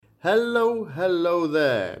Hello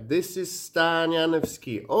there. This is Stan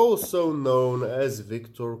Janevski, also known as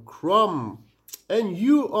Victor Krum, and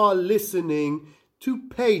you are listening to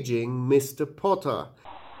Paging Mr. Potter.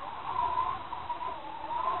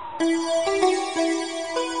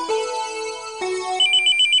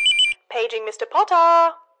 Paging Mr.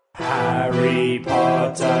 Potter. Harry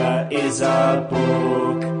Potter is a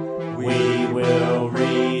book. We will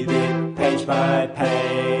read it page by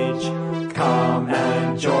page. Come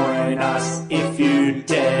and join us if you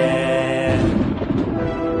dare.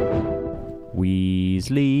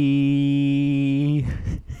 Weasley.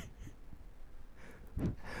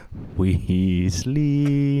 Weasley.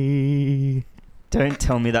 Don't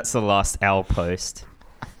tell me that's the last owl post.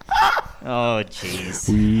 Oh, jeez.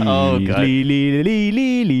 Oh, God.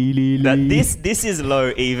 This is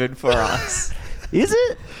low even for us. Is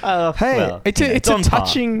it? Hey, Well, it's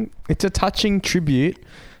a touching tribute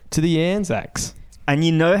to the Anzacs. And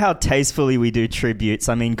you know how tastefully we do tributes.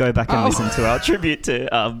 I mean, go back and listen to our tribute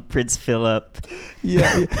to Prince Philip.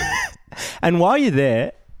 Yeah. And while you're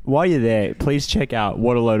there, please check out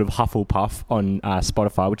What a Load of Hufflepuff on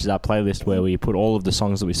Spotify, which is our playlist where we put all of the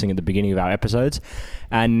songs that we sing at the beginning of our episodes.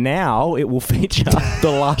 And now it will feature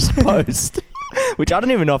the last post, which I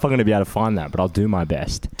don't even know if I'm going to be able to find that, but I'll do my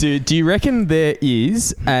best. Do you reckon there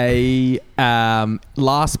is a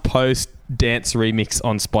last post dance remix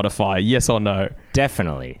on Spotify? Yes or no?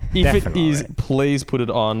 Definitely. If it is, please put it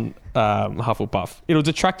on Hufflepuff. It'll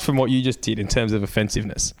detract from what you just did in terms of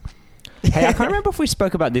offensiveness. Hey, I can't remember if we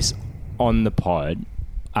spoke about this on the pod,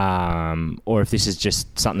 or if this is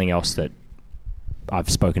just something else that I've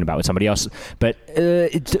spoken about with somebody else. But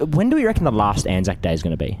when do we reckon the last Anzac Day is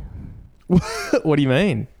going to be? What do you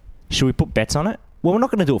mean? Should we put bets on it? Well, we're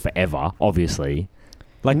not going to do it forever, obviously.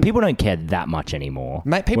 Like, people don't care that much anymore.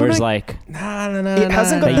 Mate, people Whereas, don't... like... No. It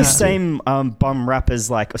hasn't got They the used to. same bum rap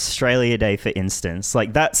as, like, Australia Day, for instance.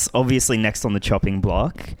 Like, that's obviously next on the chopping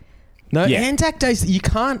block. No, Yeah. Anzac Days, you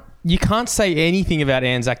can't say anything about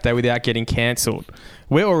Anzac Day without getting cancelled.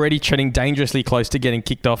 We're already treading dangerously close to getting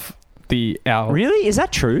kicked off our... Really? Is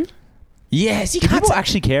that true? Yes, you Do can't people say...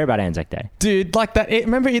 actually care about Anzac Day? Dude, like that...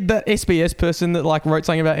 Remember that SBS person that like wrote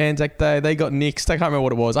something about Anzac Day? They got nixed. I can't remember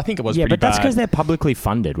what it was. I think it was Yeah, pretty but that's bad. because they're publicly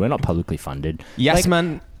funded. We're not publicly funded.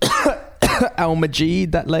 Yasmin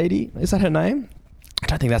Al-Majid, that lady. Is that her name? I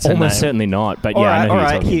don't think that's her Almost name. certainly not, but yeah, I know who you're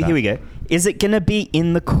talking about. Here we go. Is it going to be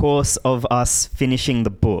in the course of us finishing the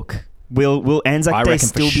book? Will Anzac I Day reckon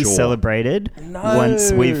for still be sure. celebrated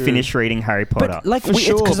once we've finished reading Harry Potter? But like, For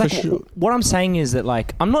sure, because for like, sure. what I'm saying is that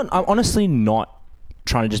like, I'm honestly not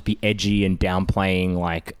trying to just be edgy and downplaying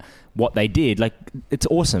like what they did. Like, it's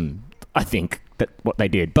awesome, I think, that what they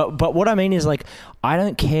did. But what I mean is like, I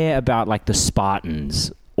don't care about like the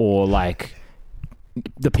Spartans or like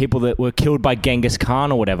the people that were killed by Genghis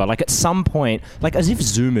Khan or whatever. Like, at some point, like, as if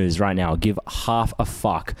Zoomers right now give half a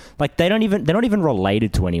fuck. Like, they're not even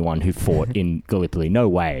related to anyone who fought in Gallipoli. No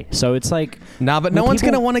way. So it's like, Nah, but no one's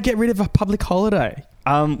going to want to get rid of a public holiday.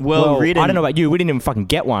 Well, I don't know about you. We didn't even fucking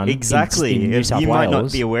get one. Exactly. In New South You Wales. might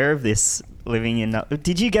not be aware of this living in...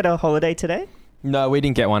 Did you get a holiday today? No, we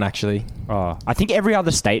didn't get one, actually. Oh, I think every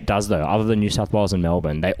other state does, though, other than New South Wales and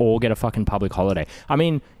Melbourne. They all get a fucking public holiday. I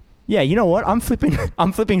mean, yeah, you know what? I'm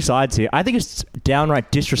flipping sides here. I think it's downright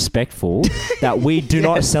disrespectful that we do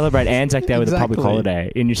not celebrate Anzac Day with a public Exactly.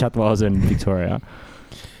 holiday in New South Wales and Victoria.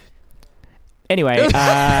 Anyway,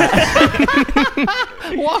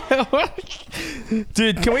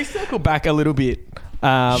 Dude, can we circle back a little bit?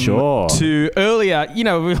 Sure. To earlier, you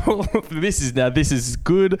know, this is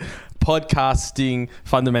good podcasting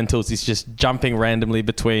fundamentals. It's just jumping randomly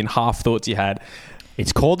between half thoughts you had.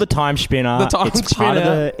 it's called the Time Spinner. The Time it's part of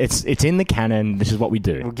Spinner. it's in the canon. This is what we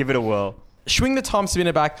do. We'll give it a whirl. Swing the time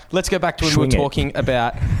spinner back. Let's go back to when Swing we it. were talking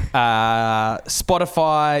about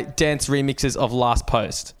Spotify dance remixes of Last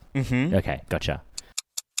Post. Okay, gotcha.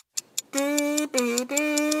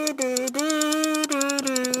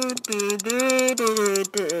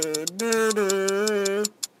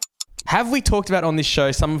 Have we talked about on this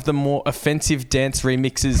show some of the more offensive dance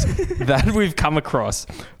remixes that we've come across?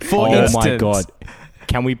 For Oh instance, my god.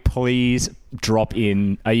 Can we please drop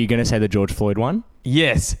in? Are you going to say the George Floyd one?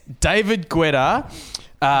 yes, David Guetta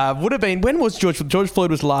would have been. When was George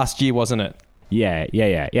Floyd was last year, wasn't it? Yeah,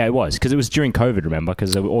 it was. Because it was during COVID, remember?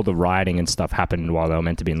 Because all the rioting and stuff happened while they were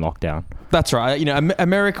meant to be in lockdown. That's right. You know,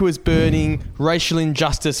 America was burning, racial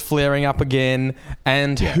injustice flaring up again,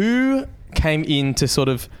 and who came in to sort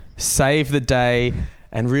of save the day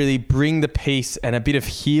and really bring the peace and a bit of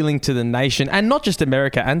healing to the nation, and not just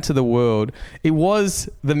America, and to the world? It was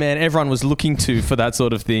the man everyone was looking to for that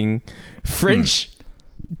sort of thing. French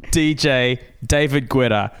DJ David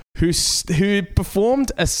Guetta, who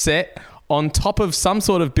performed a set on top of some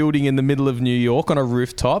sort of building in the middle of New York on a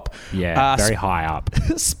rooftop. Yeah, very high up.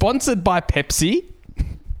 Sponsored by Pepsi.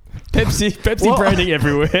 Pepsi branding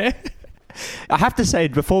everywhere. I have to say,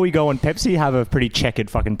 before we go on, Pepsi have a pretty checkered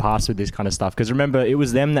fucking past with this kind of stuff. Because remember, it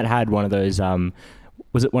was them that had one of those...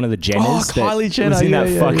 was it one of the Jenners? Oh, Kylie Jenner. Was in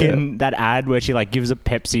that that ad where she like gives a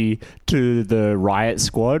Pepsi to the riot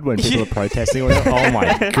squad when people are protesting. Oh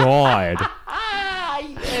my God.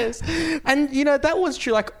 Yes. And, you know, that was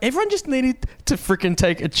true. Like, everyone just needed to freaking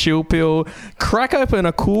take a chill pill, crack open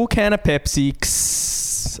a cool can of Pepsi,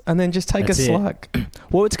 and then just take a slug.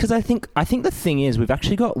 Well, it's because I think the thing is we've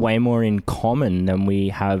actually got way more in common than we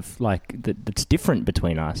have, like, that's different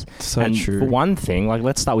between us. So and true. For one thing, like,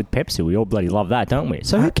 let's start with Pepsi. We all bloody love that, don't we?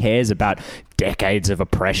 So who cares about decades of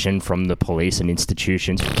oppression from the police and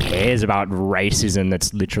institutions? Who cares about racism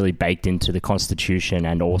that's literally baked into the Constitution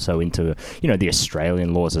and also into, you know, the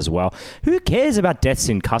Australian laws as well? Who cares about deaths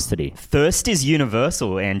in custody? Thirst is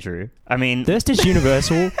universal, Andrew. I mean... Thirst is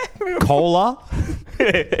universal. Cola.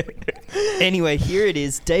 Anyway, here it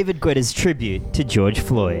is, David Guetta's tribute to George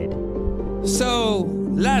Floyd. So,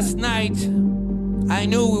 last night, I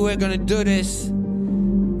knew we were gonna do this,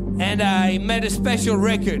 and I made a special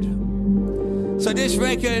record. So this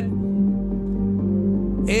record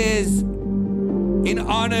is in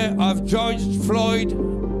honor of George Floyd,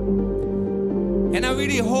 and I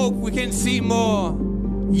really hope we can see more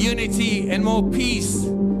unity and more peace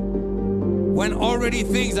when already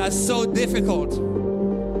things are so difficult.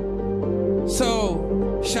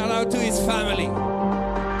 So, shout out to his family.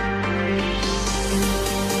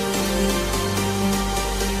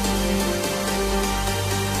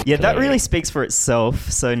 Yeah, that really speaks for itself,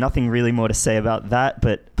 so nothing really more to say about that,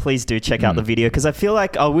 but please do check out the video, because I feel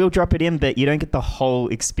like I will drop it in, but you don't get the whole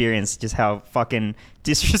experience, just how fucking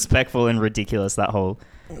disrespectful and ridiculous that whole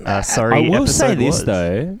sorry I will episode say this, was.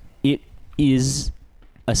 though. It is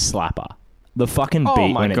a slapper. The fucking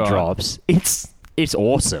beat when it drops, it's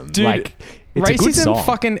awesome. Dude, like, it's a good racism song.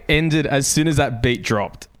 fucking ended as soon as that beat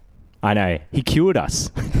dropped. I know. He cured us.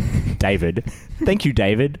 David. Thank you,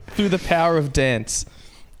 David. Through the power of dance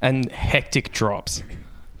and hectic drops.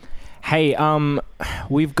 Hey,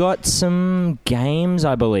 we've got some games,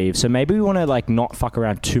 I believe. So maybe we want to like not fuck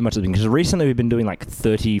around too much, because recently we've been doing like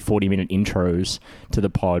 30, 40-minute intros to the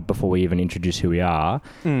pod before we even introduce who we are.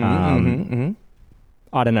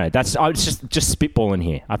 I don't know. I was just spitballing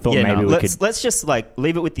here. I thought maybe we could... Let's just like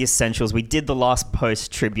leave it with the essentials. We did the last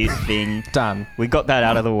post tribute thing. Done. We got that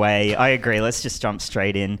out of the way. I agree. Let's just jump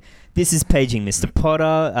straight in. This is Paging Mr.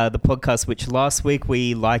 Potter, the podcast which last week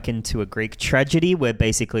we likened to a Greek tragedy, where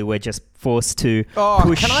basically we're just forced to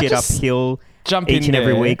push shit uphill each and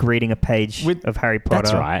every week reading a page of Harry Potter.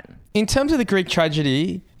 That's right. In terms of the Greek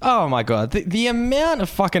tragedy, oh my God, the amount of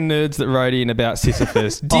fucking nerds that wrote in about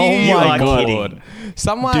Sisyphus. Oh my God. Kidding.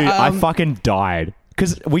 Someone, Dude, I fucking died.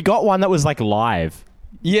 Because we got one that was like live.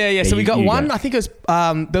 Yeah. So we got one. Go. I think it was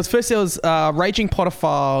there was Raging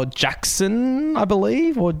Potterfile Jackson, I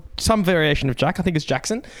believe, or some variation of Jack. I think it's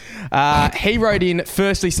Jackson. He wrote in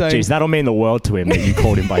firstly saying, "Jeez, that'll mean the world to him that you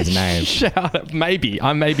called him by his name." Shut up.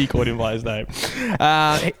 I maybe called him by his name.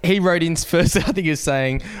 He wrote in first. I think he was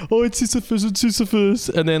saying, "Oh, it's Sisyphus,"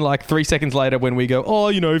 and then like 3 seconds later, when we go, "Oh,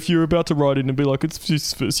 you know, if you're about to write in and be like, it's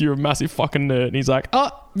Sisyphus, you're a massive fucking nerd," and he's like,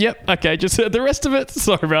 "Oh, yep, okay, just heard the rest of it.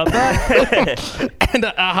 Sorry about that." And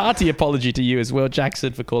a hearty apology to you as well,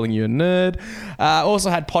 Jackson, for calling you a nerd. Also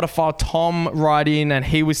had Potterfile Tom write in, and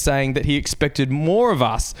he was saying that he expected more of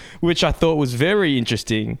us, which I thought was very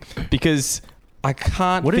interesting, because I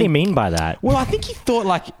can't... What did he mean by that? Well, I think he thought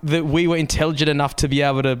like that we were intelligent enough to be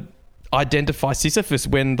able to identify Sisyphus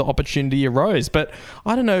when the opportunity arose. But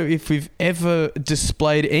I don't know if we've ever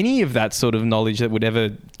displayed any of that sort of knowledge that would ever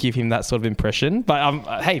give him that sort of impression.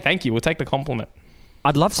 But hey, thank you. We'll take the compliment.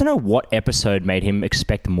 I'd love to know what episode made him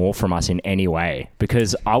expect more from us in any way,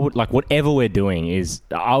 because I would like whatever we're doing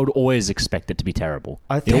I would always expect it to be terrible.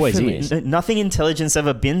 It always is. Nothing intelligent's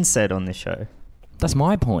ever been said on this show. That's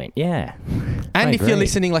my point. Yeah. And if you're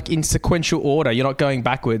listening like in sequential order, you're not going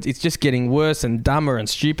backwards. It's just getting worse and dumber and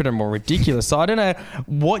stupider and more ridiculous. So I don't know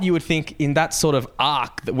what you would think in that sort of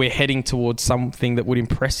arc that we're heading towards something that would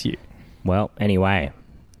impress you. Well, anyway,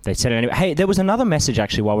 they said it anyway. Hey, there was another message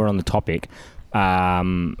actually while we're on the topic. Let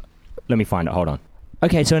me find it. Hold on.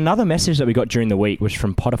 Okay, so another message that we got during the week was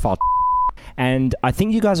from Potterfile. And I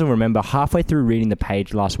think you guys will remember halfway through reading the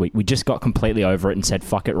page last week, we just got completely over it and said,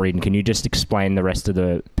 fuck it, Reed, can you just explain the rest of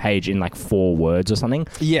the page in like 4 words or something?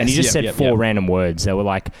 Yes. And he just said 4 random words. They were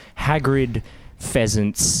like Hagrid,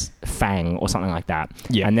 pheasant's fang or something like that.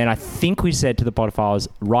 Yeah. And then I think we said to the Potterfiles,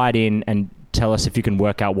 write in and tell us if you can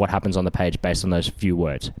work out what happens on the page based on those few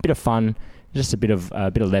words. A bit of fun, just a bit of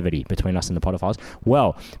levity between us and the Potterfiles.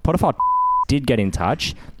 Well, Potterfile did get in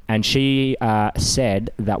touch, and she said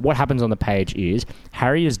that what happens on the page is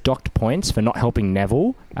Harry is docked points for not helping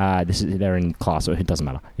Neville. They're in class, so it doesn't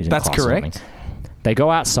matter. He's in That's class or correct. something. They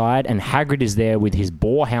go outside, and Hagrid is there with his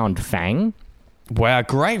boarhound fang. Wow,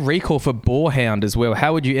 great recall for boarhound as well.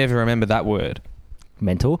 How would you ever remember that word?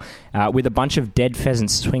 Mental, with a bunch of dead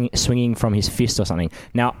pheasants swinging from his fist or something.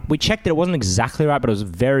 Now, we checked that it wasn't exactly right, but it was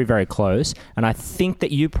very, very close. And I think that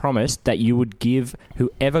you promised that you would give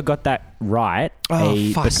whoever got that right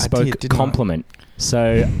bespoke compliment.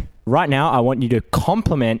 So right now, I want you to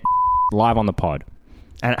compliment live on the pod.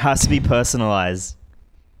 And it has to be personalized.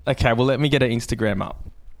 Okay, well, let me get an Instagram up.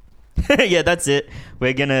 Yeah, that's it.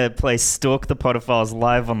 We're going to play Stalk the Potterfiles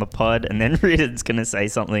live on the pod, and then Rita's going to say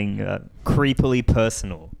something creepily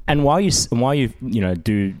personal. And while you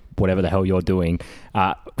do whatever the hell you're doing,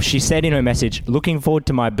 she said in her message, looking forward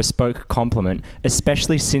to my bespoke compliment,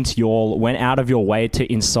 especially since y'all went out of your way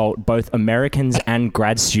to insult both Americans and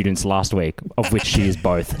grad students last week, of which she is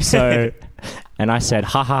both. So, and I said,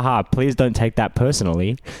 ha ha ha, please don't take that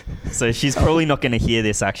personally. So she's probably not going to hear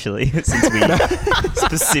this, actually, since we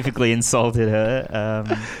specifically insulted her.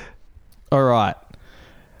 All right.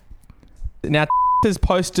 Now, has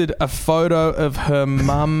posted a photo of her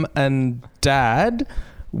mum and dad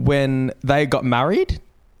when they got married.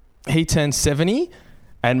 He turned 70.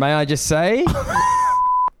 And may I just say,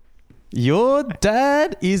 your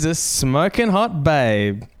dad is a smoking hot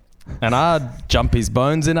babe. And I'd jump his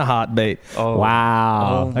bones in a heartbeat. Oh,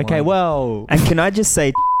 wow. Okay, well. And can I just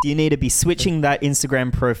say, you need to be switching that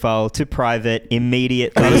Instagram profile to private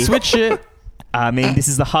immediately. Gotta switch it. I mean, this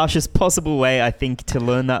is the harshest possible way, I think, to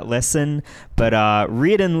learn that lesson. But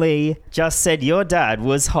Reardon Lee just said your dad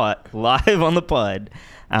was hot live on the pod.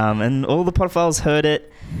 And all the Potterfiles heard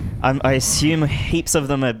it. I assume heaps of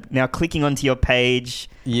them are now clicking onto your page.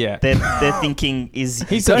 Yeah. They're thinking,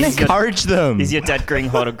 Don't encourage them. Is your dad gring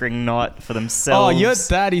hot or gring not for themselves? Oh, your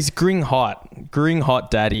dad is gring hot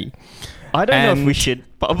daddy. I don't know if we should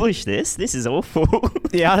publish this. This is awful.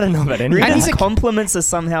 Yeah, I don't know about any. Reardon's compliments are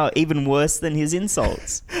somehow even worse than his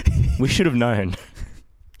insults. We should have known.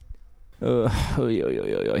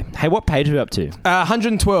 Hey, what page are we up to?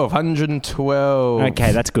 112.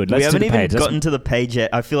 Okay, that's good. Let's we haven't do the even page. gotten to the page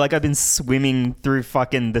yet. I feel like I've been swimming through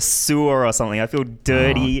fucking the sewer or something. I feel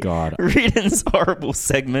dirty. Oh, God. Reardon's horrible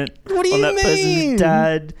segment. What do you on that mean? person's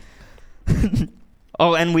dad.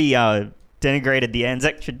 Oh, and we denigrated the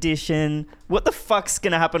Anzac tradition. What the fuck's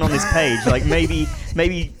gonna happen on this page? Like maybe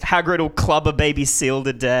Hagrid will club a baby seal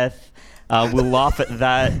to death. We'll laugh at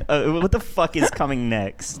that. What the fuck is coming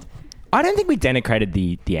next? I don't think we denigrated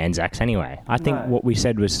the Anzacs anyway. I think what we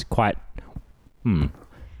said was quite...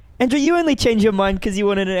 Andrew, you only changed your mind because you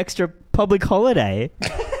wanted an extra public holiday.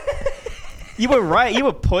 You were right. You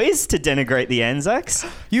were poised to denigrate the Anzacs.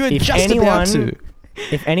 You were about to.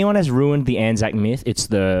 If anyone has ruined the Anzac myth, it's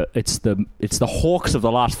the Hawks of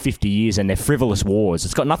the last 50 years and their frivolous wars.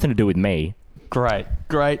 It's got nothing to do with me. Great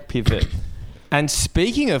pivot. And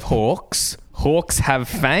speaking of hawks have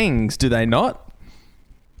fangs, do they not?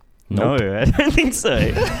 Nope. No, I don't think so.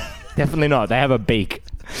 Definitely not. They have a beak.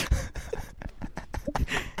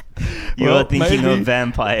 You're thinking of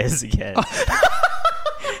vampires again.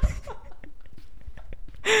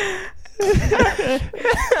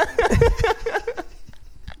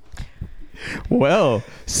 Well,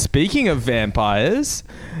 speaking of vampires,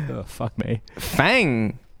 Oh, fuck me.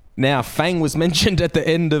 Fang. Now, Fang was mentioned at the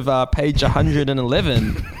end of page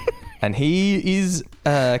 111, and he is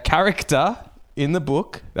a character in the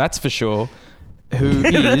book, that's for sure, who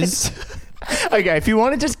is... Okay, if you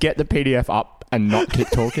want to just get the PDF up and not keep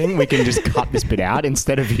talking, we can just cut this bit out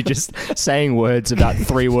instead of you just saying words about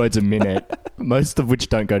 3 words a minute, most of which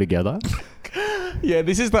don't go together. Yeah,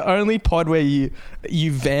 this is the only pod where you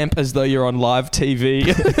vamp as though you're on live TV.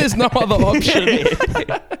 There's no other option.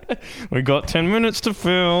 We got 10 minutes to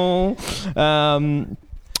fill.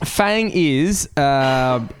 Fang is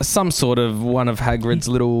some sort of one of Hagrid's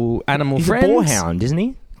little animal He's friends. a boarhound, isn't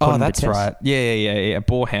he? Oh, that's right. Yeah.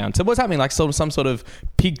 Boarhound. So what's happening? Like some sort of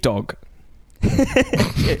pig dog.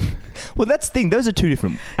 Well, that's the thing. Those are 2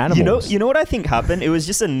 different animals. You know what I think happened? It was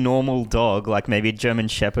just a normal dog, like maybe a German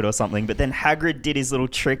Shepherd or something. But then Hagrid did his little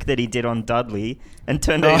trick that he did on Dudley and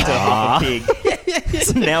turned it into a pig.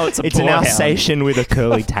 So now it's It's an boarhound. Alsatian with a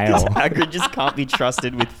curly tail. Hagrid just can't be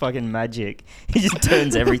trusted with fucking magic. He just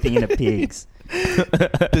turns everything into pigs.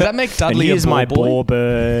 Does that make Dudley and here's a boar my boy? boar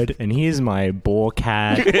bird, and here's my boar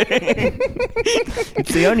cat.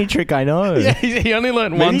 It's the only trick I know. Yeah, he only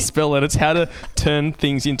learned one spell, and it's how to turn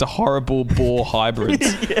things into horrible boar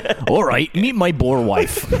hybrids. All right, meet my boar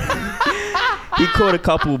wife. He caught a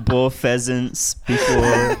couple boar pheasants before.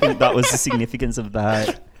 I think that was the significance of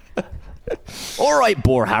that. All right,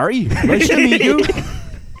 boar Harry. Nice to meet you.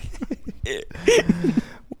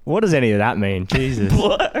 What does any of that mean? Jesus.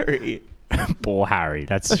 Boar Harry. Boar Harry.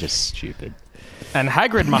 That's just stupid. And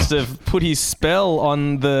Hagrid must have put his spell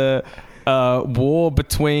on the war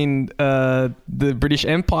between the British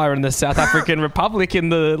Empire and the South African Republic in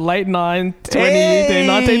the late 19th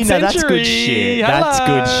century. That's good shit. That's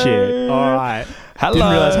good shit. All right. Hello.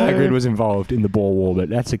 Didn't realize Hagrid was involved in the Boer War, but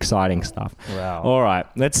that's exciting stuff. Wow. All right,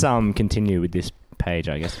 let's continue with this page,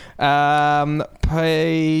 I guess.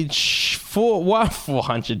 Page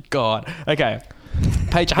 400. God. Okay.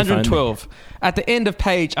 Page 112. At the end of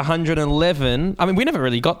page 111, I mean, we never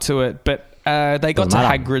really got to it, but they got to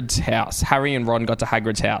Hagrid's house. Harry and Ron got to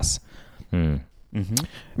Hagrid's house. Mm-hmm.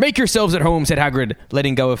 Make yourselves at home, said Hagrid,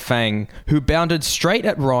 letting go of Fang, who bounded straight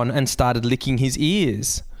at Ron and started licking his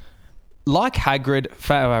ears. Like Hagrid,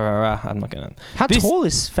 I'm not going to... How tall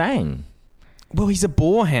is Fang? Well, he's a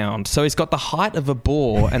boarhound, so he's got the height of a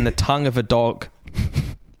boar and the tongue of a dog.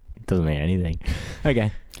 Doesn't mean anything.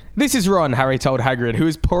 Okay. This is Ron, Harry told Hagrid, who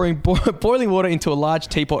is pouring boiling water into a large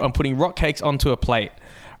teapot and putting rock cakes onto a plate.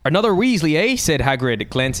 Another Weasley, eh? Said Hagrid,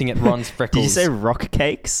 glancing at Ron's freckles. Did you say rock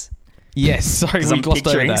cakes? Yes, sorry, we I'm glossed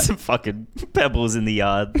over picturing that. some fucking pebbles in the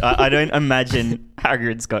yard. I don't imagine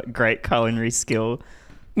Hagrid's got great culinary skill.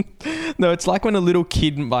 No, it's like when a little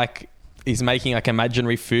kid is making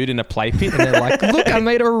imaginary food in a play pit, and they're like, "Look, I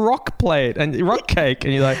made a rock plate and rock cake,"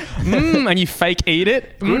 and you're like, and you fake eat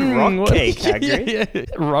it. Good rock cake, Hagrid. Yeah.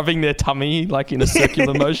 Rubbing their tummy in a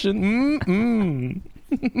circular motion.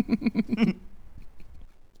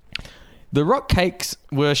 The rock cakes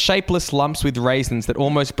were shapeless lumps with raisins that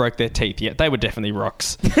almost broke their teeth. Yeah, they were definitely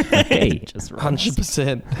rocks. Hey, Just rocks.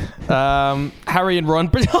 100%. Harry and Ron...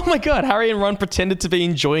 Oh my God, Harry and Ron pretended to be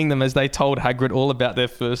enjoying them as they told Hagrid all about their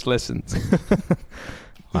first lessons.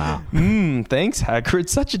 wow. Thanks, Hagrid.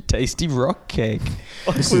 Such a tasty rock cake.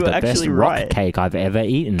 This We is were the best actually rock right. cake I've ever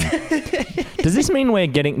eaten. Does this mean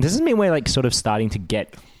we're sort of starting to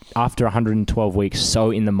get, after 112 weeks,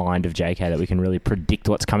 so in the mind of JK that we can really predict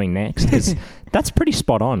what's coming next? Because that's pretty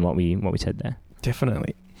spot on what we said there.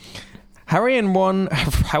 Definitely. Harry and Ron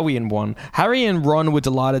were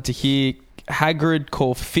delighted to hear Hagrid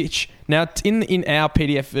call Fitch. Now, in our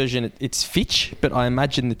PDF version, it's Fitch, but I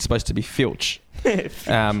imagine it's supposed to be Filch.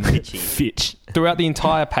 Fitch. Throughout the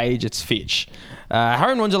entire page, it's Fitch.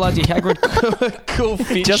 Harry and Ron delighted to hear Hagrid call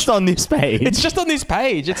Fitch. Just on this page. It's just on this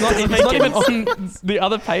page. It's not even on the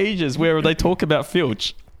other pages where they talk about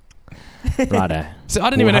Filch. Righto. So I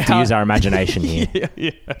don't We'll even know have to how... use our imagination here.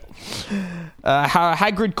 Yeah. How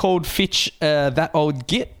Hagrid called Fitch that old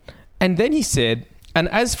git, and then he said, "And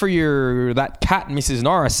as for that cat, Mrs.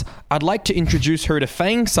 Norris, I'd like to introduce her to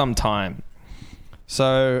Fang sometime."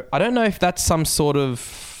 So I don't know if that's some sort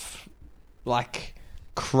of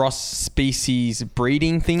cross-species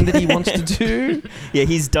breeding thing that he wants to do. Yeah,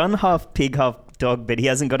 he's done half pig, half dog, but he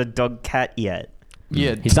hasn't got a dog cat yet.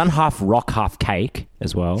 Yeah, He's done half rock, half cake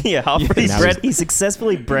as well. Yeah, Yes. he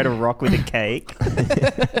successfully bred a rock with a cake.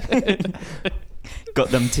 Got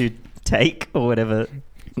them to take or whatever.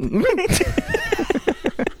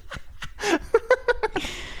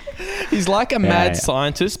 he's like a mad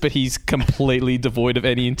scientist, but he's completely devoid of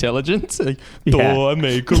any intelligence. Like, Yeah. I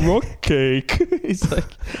make a rock cake. He's like,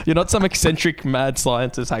 you're not some eccentric mad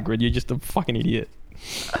scientist, Hagrid. You're just a fucking idiot.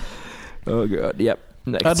 Oh, God. Yep.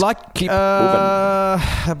 Next. I'd like keep so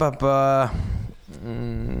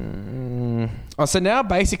now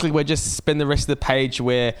basically we're just spend the rest of the page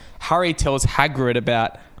where Harry tells Hagrid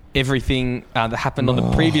about everything that happened on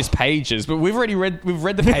the previous pages, but we've read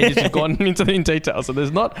the pages. We've gone into them in detail, so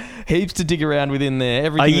there's not heaps to dig around within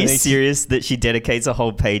there. Are you serious that she dedicates a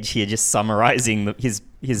whole page here just summarizing his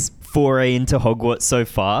foray into Hogwarts so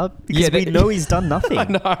far? Because we know he's done nothing. I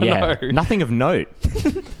know. Nothing of note.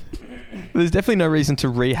 There's definitely no reason to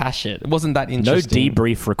rehash it. It wasn't that No interesting.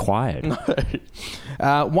 debrief required.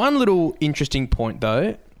 One little interesting point,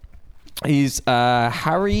 though, is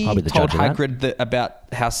Harry I'll be the told judge of that. Hagrid about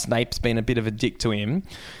how Snape's been a bit of a dick to him.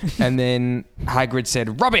 And then Hagrid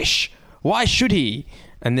said, "Rubbish! Why should he?"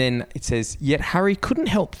 And then it says, "Yet Harry couldn't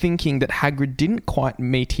help thinking that Hagrid didn't quite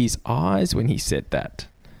meet his eyes when he said that."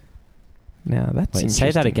 Now that's Wait,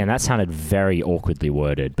 say that again. That sounded very awkwardly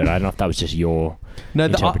worded, but I don't know if that was just your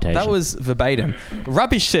interpretation. That was verbatim.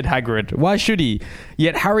 Rubbish, said Hagrid. Why should he?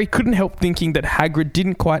 Yet Harry couldn't help thinking that Hagrid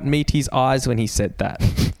didn't quite meet his eyes when he said that.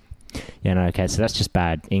 Yeah, no, okay, so that's just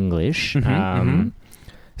bad English.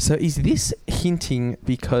 So is this hinting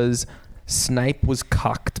because Snape was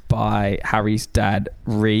cucked by Harry's dad,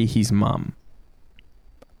 his mum?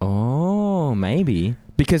 Oh, maybe.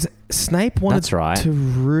 Because Snape wanted That's right. to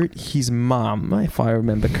root his mum, if I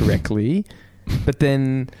remember correctly. But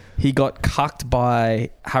then he got cucked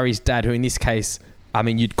by Harry's dad, who in this case, I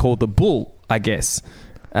mean, you'd call the bull, I guess.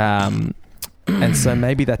 And so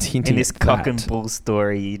maybe that's hinting In this at cock that. and bull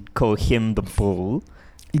story, you'd call him the bull.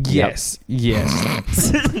 Yes.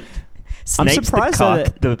 Snape's surprised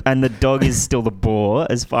the cock, and the dog is still the boar,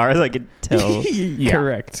 as far as I can tell.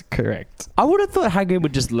 Correct. I would have thought Hagrid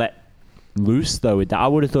would just let loose, though, with that. I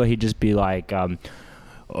would have thought he'd just be like,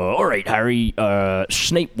 all right, Harry,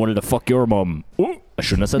 Snape wanted to fuck your mum. Ooh, I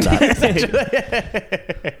shouldn't have said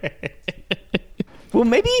that. Well,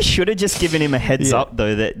 maybe you should have just given him a heads up,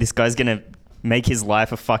 though, that this guy's going to make his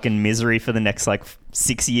life a fucking misery for the next,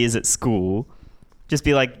 6 years at school. Just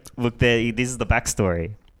be like, look, this is the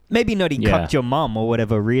backstory. Maybe not he cucked your mum or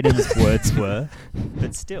whatever Reardon's words were,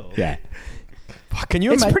 but still. Yeah. Can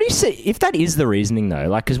you It's imagine? pretty if that is the reasoning,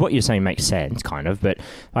 though, because what you're saying makes sense, kind of, but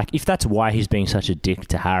if that's why he's being such a dick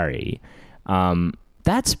to Harry,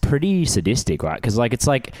 that's pretty sadistic, right? Because it's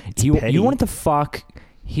like you wanted to fuck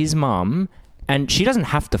his mum, and she doesn't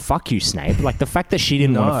have to fuck you, Snape. The fact that she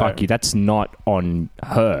didn't want to fuck you, that's not on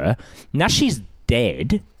her. Now she's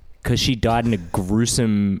dead because she died in a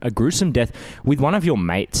gruesome death with one of your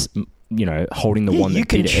mates, holding the one that you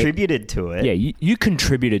did it. contributed to it. Yeah, you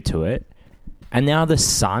contributed to it. And now the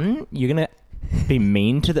son, you're going to be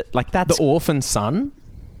mean to that's... The orphan son?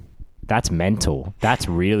 That's mental. That's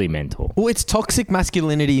really mental. Well, it's toxic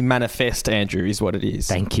masculinity manifest, Andrew, is what it is.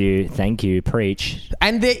 Thank you. Preach.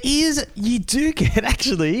 And you do get,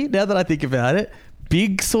 actually, now that I think about it,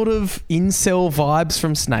 big sort of incel vibes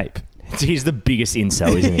from Snape. He's the biggest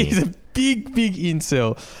incel, isn't he? He's a big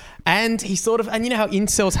incel. And he and you know how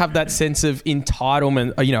incels have that sense of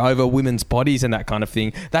entitlement, over women's bodies and that kind of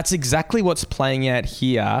thing. That's exactly what's playing out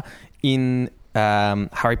here in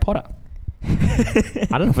Harry Potter. I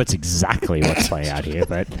don't know if it's exactly what's playing out here,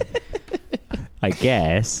 but I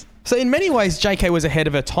guess. So in many ways, JK was ahead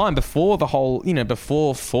of her time before the whole,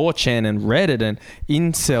 before 4chan and Reddit and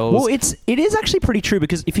incels. Well, it is actually pretty true,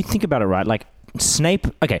 because if you think about it, right, Snape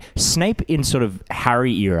in sort of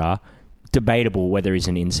Harry era, debatable whether he's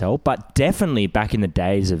an incel, but definitely back in the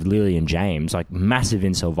days of Lily and James, massive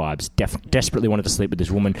incel vibes. Desperately wanted to sleep with this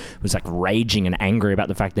woman, was raging and angry about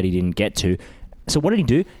the fact that he didn't get to. So what did he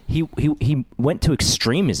do? He went to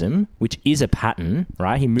extremism, which is a pattern,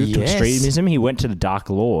 right? He moved to extremism. He went to the Dark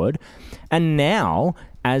Lord, and now,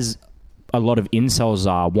 as a lot of incels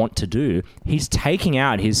want to do, he's taking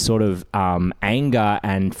out his sort of anger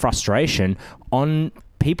and frustration on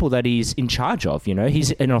people that he's in charge of.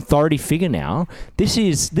 He's an authority figure now. This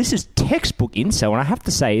is textbook incel, and I have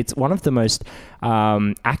to say it's one of the most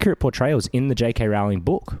accurate portrayals in the J.K. Rowling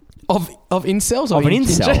book of incels, of an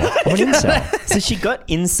incel. So she got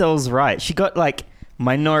incels right. She got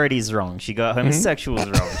minorities wrong. She got homosexuals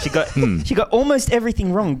wrong. She got almost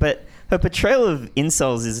everything wrong. But her portrayal of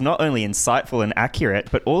incels is not only insightful and accurate,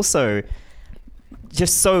 but also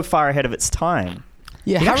just so far ahead of its time.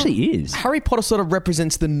 Yeah, it actually is. Harry Potter sort of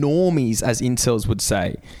represents the normies, as incels would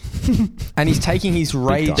say. And he's taking his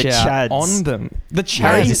rage out on them. The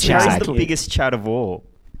Chads. Harry's the biggest Chad of all.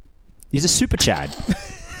 He's a super Chad.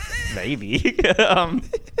 Maybe. I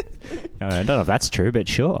don't know if that's true, but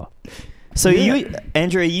sure. So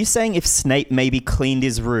Andrew, are you saying if Snape maybe cleaned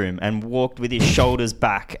his room and walked with his shoulders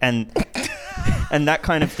back and that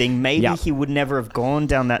kind of thing, maybe he would never have gone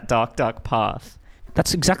down that dark path?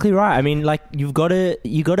 That's exactly right. I mean, you got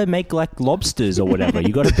to make lobsters or whatever.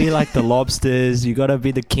 You got to be like the lobsters. You got to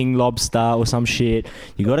be the king lobster or some shit.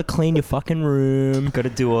 You got to clean your fucking room. Got to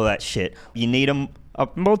do all that shit. You need a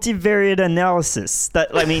multivariate analysis.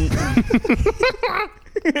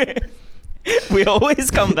 We always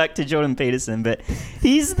come back to Jordan Peterson, but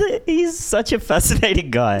he's such a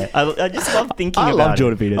fascinating guy. I just love thinking about love him.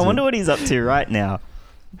 Jordan Peterson. I wonder what he's up to right now.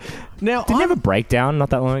 Now, didn't he have a breakdown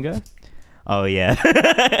not that long ago? Oh yeah.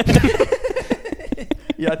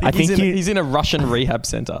 Yeah, I think he's in a Russian rehab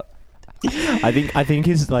center. I think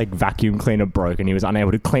his vacuum cleaner broke and he was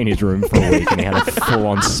unable to clean his room for a week and he had a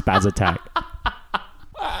full-on spaz attack.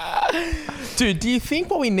 Dude, do you think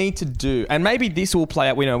what we need to do, and maybe this will play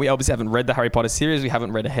out, we obviously haven't read the Harry Potter series, we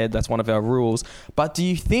haven't read ahead, that's one of our rules, but do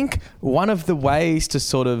you think one of the ways to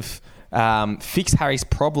sort of fix Harry's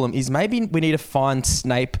problem is maybe we need to find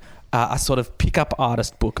Snape a sort of pickup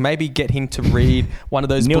artist book. Maybe get him to read one of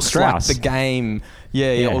those Neil books Strauss. like The Game.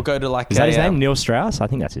 Yeah. Or go to like Is that his name? Neil Strauss? I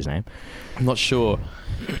think that's his name. I'm not sure.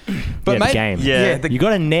 But The Game. Yeah. You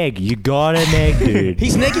got to neg. You got to neg, dude.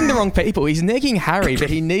 He's negging the wrong people. He's negging Harry, but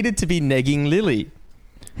he needed to be negging Lily.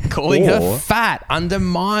 Calling her Or- fat,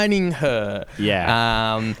 undermining her.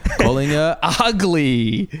 Yeah. Calling her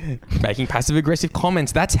ugly. Making passive-aggressive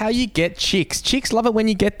comments. That's how you get chicks. Chicks love it when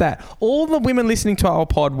you get that. All the women listening to our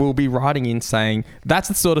pod will be writing in saying, that's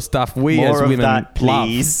the sort of stuff we More as of women that,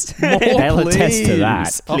 please. love. More, They'll attest to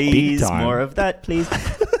that. Oh, Big Please, time. more of that, please.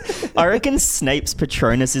 I reckon Snape's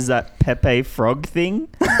Patronus is that Pepe Frog thing.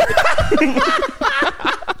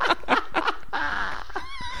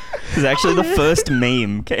 Because actually the first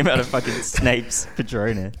meme came out of fucking Snape's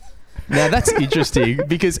Patronus. Now that's interesting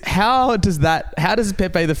because how does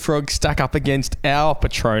Pepe the Frog stack up against our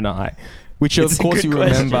Patroni? Which of It's a course good you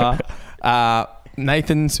remember.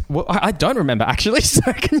 Nathan's. Well, I don't remember actually. So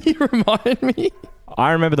can you remind me?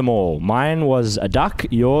 I remember them all. Mine was a duck,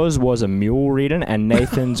 yours was a mule reading, and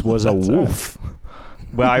Nathan's was a wolf.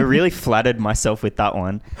 Well, I really flattered myself with that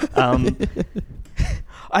one.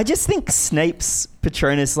 I just think Snape's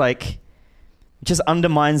Patronus just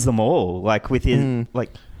undermines them all. Like with his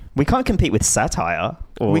we can't compete with satire.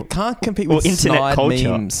 Or, We can't compete or with internet snide culture.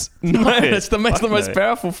 memes. No, it's the most no.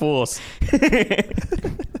 powerful force.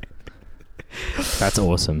 That's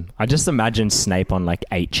awesome. I just imagine Snape on like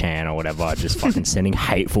 8chan or whatever, just fucking sending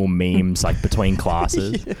hateful memes like between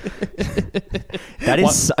classes. That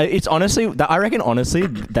is, it's honestly, I reckon honestly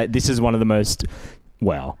that this is one of the most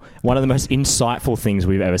insightful things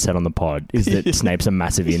we've ever said on the pod is that Snape's a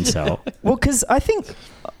massive incel. Well, because I think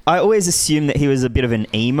I always assumed that he was a bit of an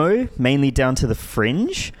emo, mainly down to the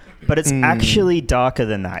fringe, but it's actually darker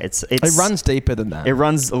than that. It runs deeper than that. It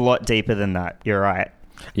runs a lot deeper than that. You're right.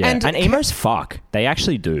 Yeah, And- and emos fuck. They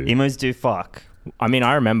actually do. Emos do fuck. I mean,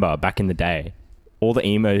 I remember back in the day, all the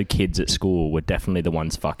emo kids at school were definitely the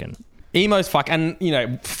ones fucking. Emo's fuck. And,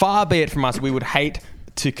 far be it from us, we would hate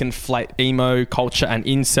to conflate emo culture and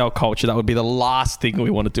incel culture. That would be the last thing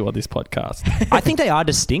we want to do on this podcast. I think they are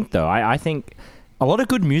distinct, though. I think a lot of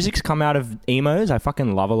good music's come out of emos. I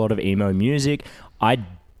fucking love a lot of emo music. I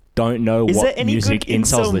don't know Is there what any music good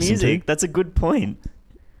incels incel listen music? to. That's a good point.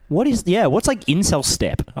 What's like incel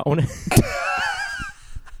step? I want to.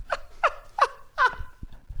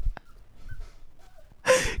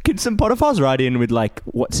 Can some podophiles write in with like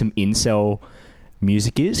what some incel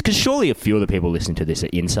music is? Because surely a few of the people listening to this are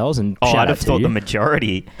incels. And Oh, shout I'd out have to thought you. the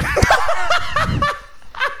majority.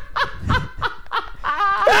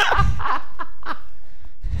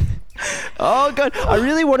 Oh god, I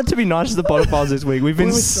really wanted to be nice to the podophiles this week. We've been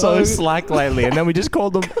We were so so- slack lately, and then we just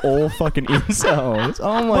called them all fucking incels.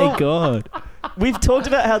 Oh my god. We've talked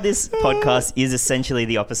about how this podcast is essentially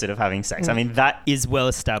the opposite of having sex. I mean, that is well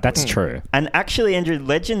established. That's true. And actually, Andrew,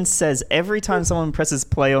 legend says every time someone presses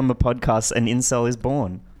play on the podcast, an incel is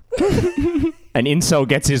born. An incel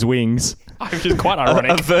gets his wings. Which is quite A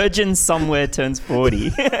ironic. virgin somewhere turns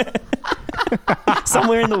 40.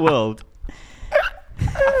 Somewhere in the world.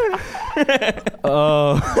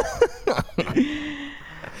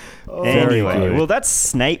 Very Anyway, good. well, that's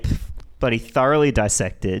Snape, but he thoroughly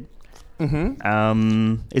dissected.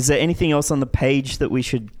 Is there anything else on the page that we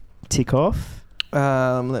should tick off?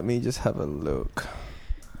 Let me just have a look.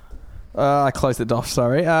 I closed it off,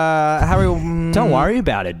 sorry. Harry... Don't worry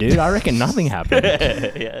about it, dude. I reckon nothing happened.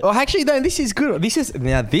 Oh, actually, no, this is good. This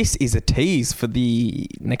is a tease for the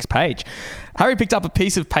next page. Harry picked up a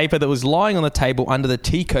piece of paper that was lying on the table under the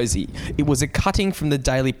tea cozy. It was a cutting from the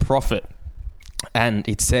Daily Prophet. And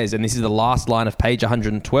it says, and this is the last line of page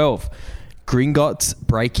 112, Gringotts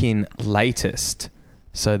break-in latest.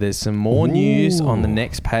 So there's some more news on the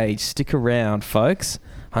next page. Stick around, folks.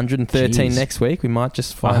 113 Jeez. next week. We might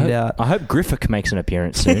just find out. I hope Griffic makes an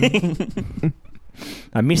appearance soon.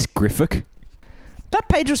 I miss Griffic. That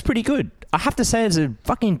page was pretty good. I have to say, it's a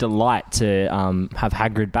fucking delight to have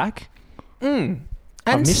Hagrid back. And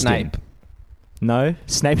missed Snape. him. No,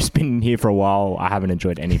 Snape's been here for a while. I haven't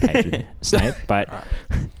enjoyed any page with Snape, but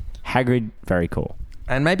Hagrid, very cool.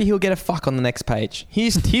 And maybe he'll get a fuck on the next page.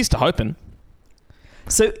 Here's to hoping.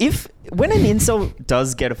 So when an incel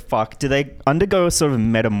does get a fuck, do they undergo a sort of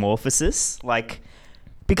metamorphosis? Like,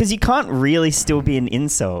 because you can't really still be an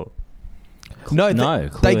incel. No, No, they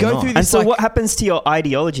clearly go not. through And this. so like, what happens to your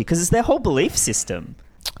ideology? Because it's their whole belief system.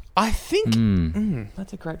 I think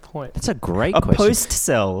that's a great point. That's a great A question.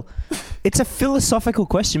 post-cell. It's a philosophical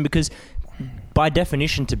question because, by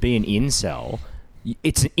definition, to be an incel,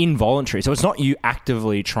 it's involuntary. So it's not you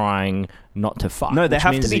actively trying not to fuck. No, they which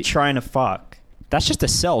have to means be that trying to fuck. That's just a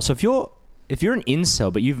cell. So if you're an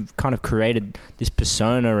incel, but you've kind of created this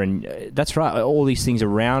persona, and that's right, all these things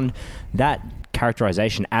around that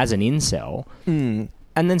characterization as an incel, and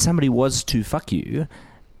then somebody was to fuck you,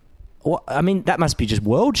 well, I mean, that must be just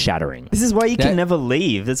world shattering. This is why you can never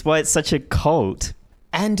leave. That's why it's such a cult.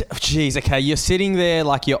 And, geez, okay, you're sitting there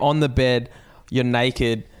like you're on the bed, you're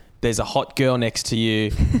naked, there's a hot girl next to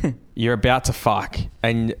you, you're about to fuck,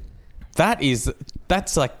 and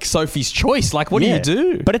that's like Sophie's choice. Like, what do you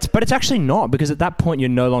do? But it's actually not, because at that point you're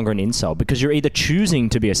no longer an incel, because you're either choosing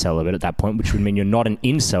to be a celibate at that point, which would mean you're not an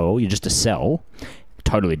incel, you're just a cell,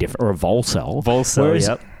 totally different, or a volcel. Volcel,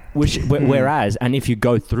 yep. Whereas, and if you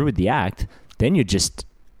go through with the act, then you're just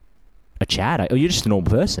a Chad, or you're just a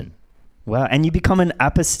normal person. Wow, and you become an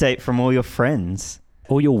apostate from all your friends.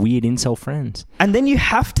 All your weird incel friends. And then you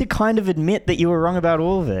have to kind of admit that you were wrong about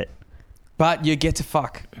all of it. But you get to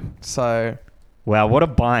fuck. So... Wow, what a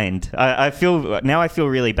bind. I feel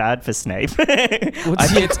really bad for Snape. I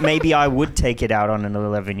think maybe I would take it out on an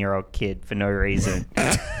 11-year-old kid for no reason.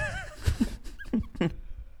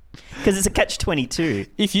 Because it's a catch-22.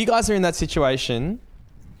 If you guys are in that situation,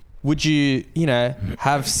 would you,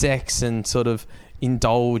 have sex and sort of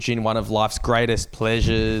indulge in one of life's greatest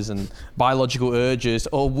pleasures and biological urges,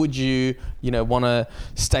 or would you, want to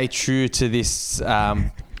stay true to this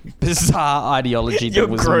bizarre ideology that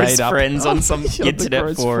was made up? Friends on some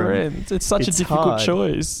internet forum. It's such a difficult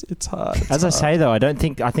choice. It's hard. I say though, I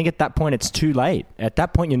think at that point it's too late. At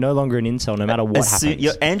that point, you're no longer an incel, no matter what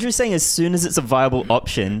happens. Andrew's saying as soon as it's a viable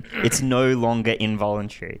option, it's no longer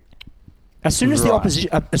involuntary. As soon as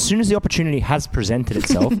as soon as the opportunity has presented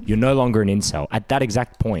itself, you're no longer an incel. At that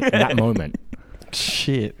exact point, in that moment.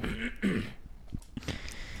 Shit.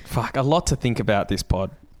 Fuck, a lot to think about this pod.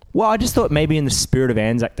 Well, I just thought maybe in the spirit of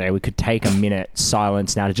Anzac Day, we could take a minute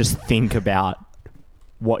silence now to just think about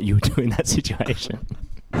what you would do in that situation.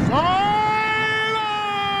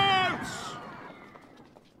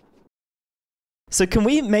 So can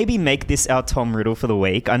we maybe make this our Tom Riddle for the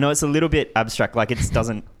week? I know it's a little bit abstract, like it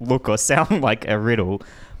doesn't look or sound like a riddle,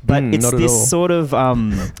 but it's this sort of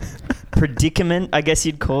predicament, I guess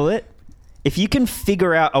you'd call it. If you can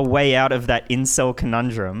figure out a way out of that incel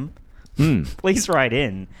conundrum, please write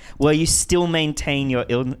in, where you still maintain your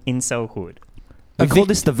incelhood. We call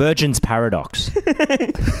this the Virgin's Paradox.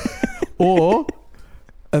 Or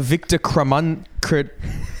a Victor conundrum.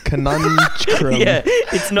 Yeah,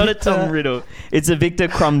 it's not a Tom Riddle. It's a Victor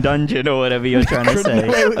Crumb Dungeon or whatever you're trying to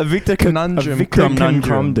say. A Victor conundrum. A Victor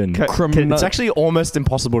Crumdon. It's actually almost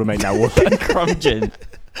impossible to make that word. Crumgen.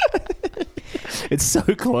 It's so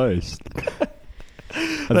close.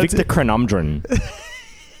 A Victor Conundrum.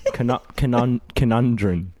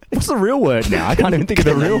 Conundrum. What's the real word now? I can't even think of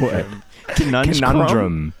the real word.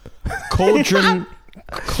 Conundrum. Cauldron.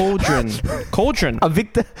 A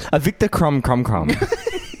Victor Crumb.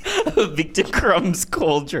 A Victor Crumb's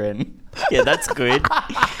cauldron. Yeah, that's good.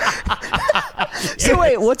 So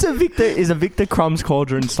wait, is a Victor Crumb's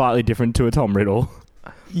cauldron slightly different to a Tom Riddle?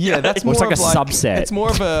 Yeah, that's more like a subset. It's more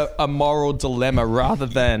of a moral dilemma rather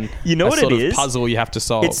than what it is? Puzzle you have to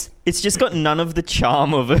solve. It's just got none of the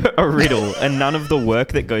charm of a riddle and none of the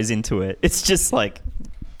work that goes into it. It's just like,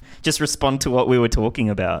 just respond to what we were talking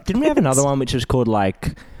about. Didn't we have another one which was called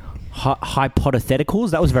like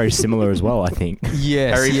hypotheticals? That was very similar as well, I think.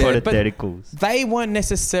 Yes, hypotheticals. They weren't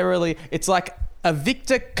necessarily. It's like a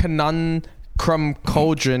Victor Conundrum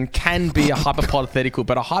cauldron can be a hypothetical,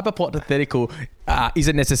 but a hypothetical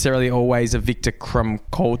isn't necessarily always a Victor Crumb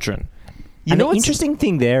cauldron. And the interesting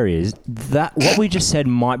thing there is that what we just said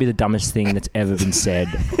might be the dumbest thing that's ever been said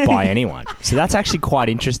by anyone. So that's actually quite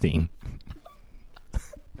interesting.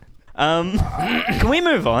 Can we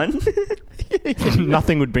move on?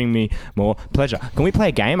 Nothing would bring me more pleasure. Can we play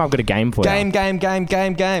a game? I've got a game for you.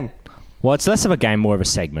 Game. Well, it's less of a game, more of a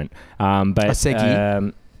segment. But a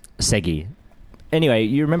seggy. Seggy. Anyway,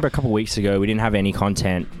 you remember a couple of weeks ago, we didn't have any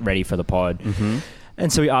content ready for the pod. Mm-hmm.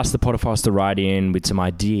 And so we asked the Podophiles to write in with some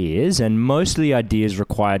ideas, and most of the ideas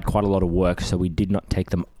required quite a lot of work, so we did not take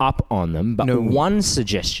them up on them. But one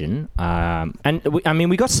suggestion,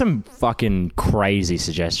 we got some fucking crazy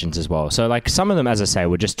suggestions as well. So like some of them, as I say,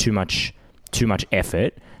 were just too much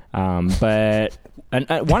effort. But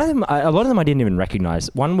one of them, a lot of them I didn't even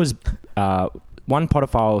recognize. One was, one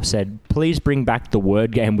Podophile said, please bring back the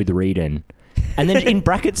word game with read-in. And then in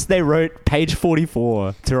brackets, they wrote page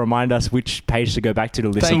 44 to remind us which page to go back to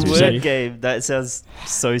listen to. Word game. That sounds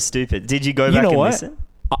so stupid. Did you go back and listen?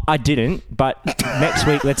 I didn't, but next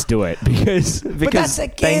week let's do it because that's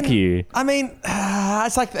again, thank you. I mean,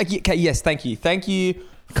 it's like, okay, yes, thank you.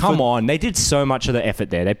 Come on, they did so much of the effort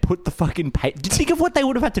there. They put the fucking page. Think of what they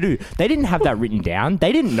would have had to do. They didn't have that written down.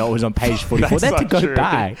 They didn't know it was on page 44. They had to go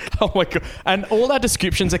back. Oh my god! And all our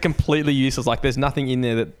descriptions are completely useless. Like, there's nothing in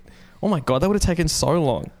there that. Oh my god, that would have taken so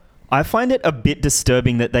long. I find it a bit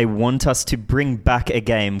disturbing that they want us to bring back a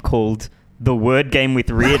game called The Word Game with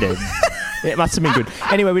Reardon. It must have been good.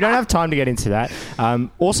 Anyway, we don't have time to get into that.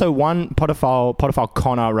 Also, one Potophile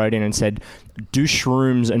Connor wrote in and said, do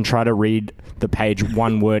shrooms and try to read the page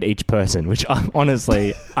one word each person, which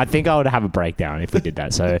honestly, I think I would have a breakdown if we did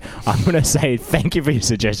that. So I'm going to say thank you for your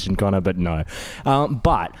suggestion, Connor, but no.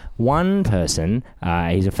 But one person,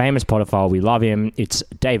 he's a famous Potophile. We love him. It's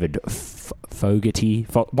David Fogarty.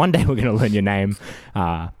 One day we're going to learn your name.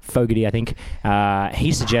 Fogarty, I think.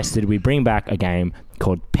 He suggested we bring back a game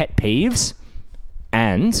called Pet Peeves.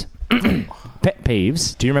 And Pet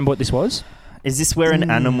Peeves, do you remember what this was? Is this where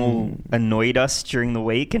an animal annoyed us during the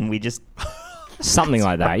week and we just... Something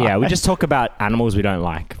like that, yeah. We just talk about animals we don't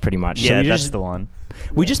like, pretty much. Yeah, so that's the one.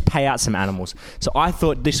 We just pay out some animals. So I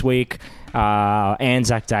thought this week,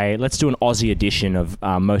 Anzac Day, let's do an Aussie edition of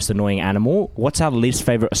most annoying animal. What's our least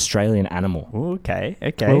favourite Australian animal? Ooh, okay.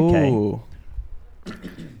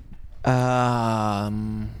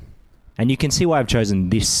 And you can see why I've chosen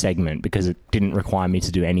this segment, because it didn't require me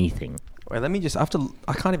to do anything. Wait, let me just... I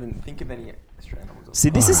can't even think of any Australian animals. See,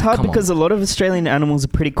 this is hard because a lot of Australian animals are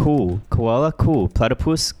pretty cool. Koala, cool.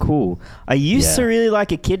 Platypus, cool. I used to really like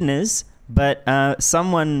echidnas, but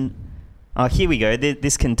someone... Oh, here we go.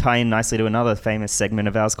 This can tie in nicely to another famous segment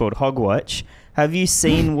of ours called Hogwatch. Have you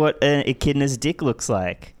seen what an echidna's dick looks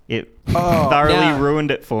like? It thoroughly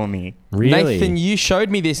ruined it for me. Really? Nathan, you showed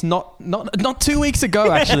me this not 2 weeks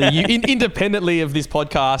ago, actually. You independently of this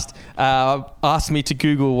podcast asked me to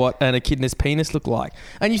Google what an echidna's penis looked like.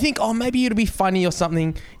 And you think, oh, maybe it'll be funny or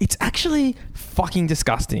something. It's actually fucking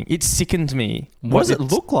disgusting. It sickens me. What does it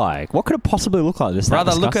look like? What could it possibly look like?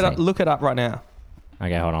 Brother, look it up right now.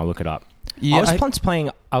 Okay, hold on, I'll look it up. Yeah, I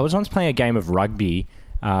was once playing a game of rugby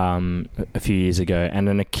a few years ago, and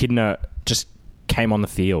an echidna just came on the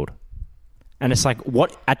field. And it's like,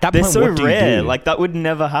 what at that They're point? so what do rare. you do? Like, that would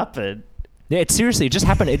never happen. Yeah, it seriously, it just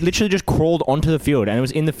happened. It literally just crawled onto the field, and it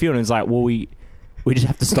was in the field. And it's like, well, we just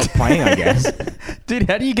have to stop playing, I guess. Dude,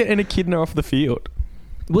 how do you get an echidna off the field?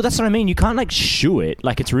 Well, that's what I mean. You can't like shoo it.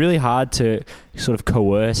 Like, it's really hard to sort of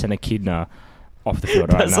coerce an echidna off the field.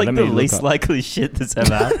 That's like the least likely shit that's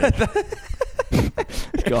ever happened.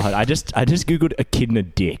 God, I just googled echidna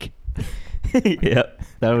dick. Yep,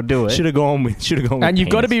 that'll do it. Should have gone with. And you've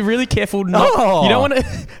got to be really careful. You don't want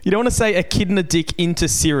to say echidna dick into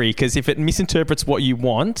Siri, because if it misinterprets what you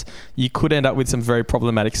want, you could end up with some very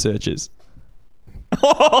problematic searches.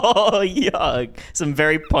 Oh, yuck! Some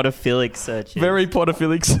very potophilic searches.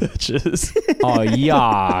 Oh,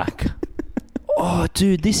 yuck! Oh,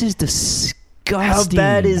 dude, this is disgusting. How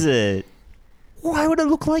bad is it? Why would it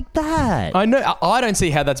look like that? I know. I don't see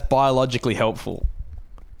how that's biologically helpful.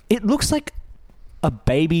 It looks like a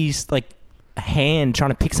baby's hand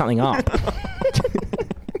trying to pick something up.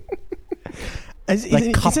 Is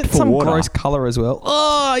it some water. gross color as well?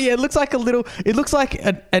 Oh yeah, it looks like it looks like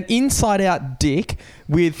an inside out dick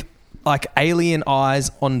with like alien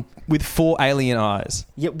eyes with 4 alien eyes.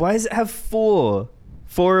 Yeah, why does it have 4?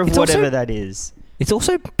 4 of whatever that is. It's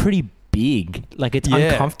also pretty big. Like, it's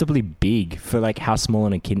uncomfortably big for like how small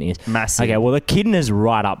an echidna is. Massive. Okay, well, echidna's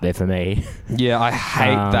right up there for me. Yeah, I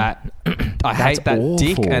hate that. I hate that awful.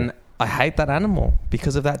 dick, and I hate that animal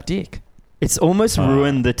because of that dick. It's almost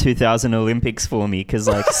ruined the 2000 Olympics for me, because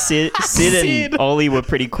like Sid and Ollie were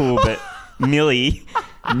pretty cool, but Millie.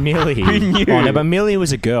 Who knew? Oh, no, but Millie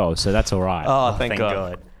was a girl, so that's all right. Oh, thank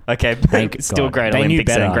God. Okay, still God. great They knew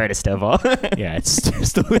Olympics better. and greatest ever. Yeah, it's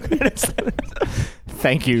still the greatest.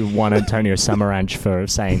 Thank you, Juan Antonio Samaranch, for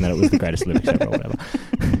saying that it was the greatest Olympics ever, or whatever.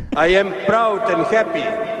 I am proud and happy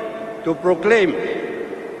to proclaim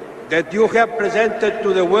that you have presented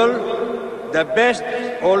to the world the best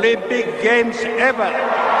Olympic Games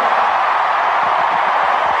ever.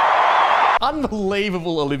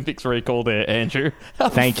 Unbelievable Olympics recall there, Andrew.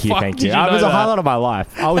 Thank you. It It was a highlight of my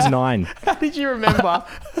life. I was 9. How did you remember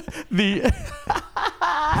the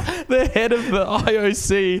head of the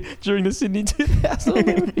IOC during the Sydney 2000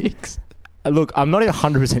 Olympics? Look, I'm not even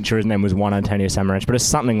 100% sure his name was Juan Antonio Samaranch, but it's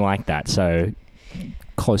something like that, so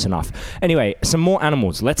close enough. Anyway, some more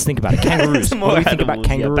animals. Let's think about it. Kangaroos. Some What more do you think about animals.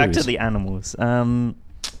 kangaroos? Yeah, back to the animals.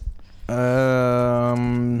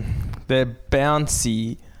 They're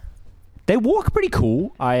bouncy. They walk pretty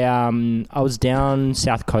cool. I was down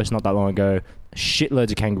South Coast not that long ago. shitloads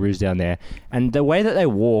of kangaroos down there. And the way that they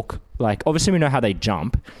walk, like, obviously we know how they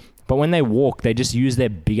jump, but when they walk, they just use their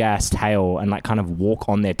big-ass tail and, like, kind of walk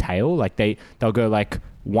on their tail. Like, they'll go, like,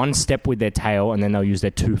 one step with their tail, and then they'll use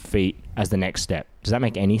their 2 feet as the next step. Does that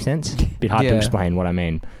make any sense? Bit hard to explain what I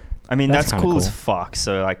mean. I mean, that's kinda cool as fuck.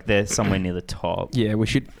 So, like, they're somewhere near the top. Yeah, we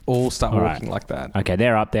should all start All walking right. like that. Okay,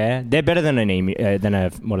 they're up there. They're better than an emu,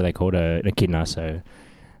 what are they called? An echidna, so...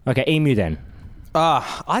 Okay, emu then.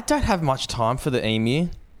 I don't have much time for the emu.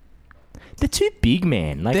 They're too big,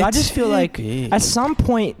 man. Like, They're I just feel too like big. at some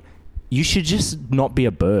point you should just not be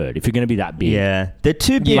a bird if you're going to be that big. Yeah, they're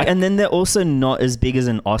too big, Like- and then they're also not as big as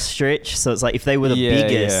an ostrich. So it's like if they were the Yeah,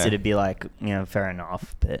 biggest, yeah. it'd be like, fair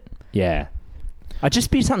enough. But Yeah. I'd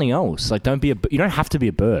just be something else. Like, you don't have to be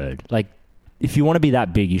a bird. Like, if you want to be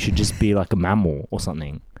that big, you should just be like a mammal or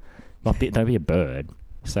something. Don't be a bird.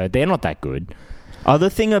 So they're not that good. other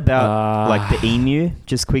thing about like the emu,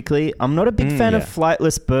 just quickly, I'm not a big fan of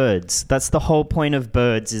flightless birds. That's the whole point of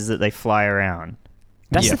birds, is that they fly around.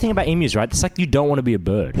 That's the thing about emus, right? It's like you don't want to be a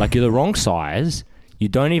bird. Like, you're the wrong size. You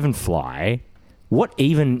don't even fly. What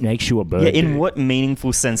even makes you a bird? Yeah, in dude? what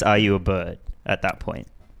meaningful sense are you a bird at that point?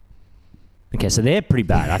 Okay, so they're pretty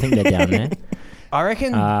bad. I think they're down there. I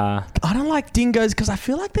reckon I don't like dingoes because I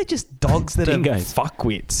feel like they're just dogs that Dingoes. are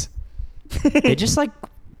fuckwits. They're just like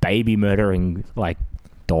baby murdering, like,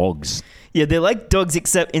 dogs. Yeah, they're like dogs,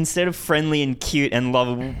 except instead of friendly and cute and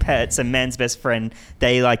lovable pets, a man's best friend,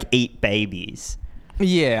 they like eat babies.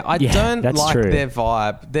 Yeah, I Yeah, don't that's like true. their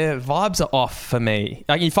vibe. Their vibes are off for me.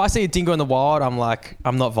 Like, if I see a dingo in the wild, I'm like,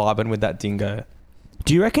 I'm not vibing with that dingo.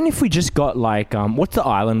 Do you reckon if we just got like, what's the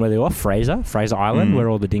island where they are? Fraser Island, where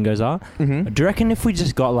all the dingoes are? Mm-hmm. Do you reckon if we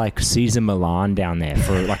just got like Caesar Milan down there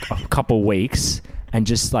for like a couple weeks and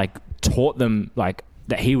just like taught them like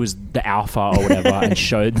that he was the alpha or whatever and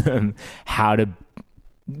showed them how to,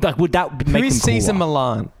 like, would that make Who is them cooler? Caesar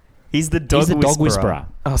Milan? He's the dog He's the whisperer. dog whisperer.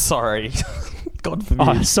 Oh, sorry. God forbid.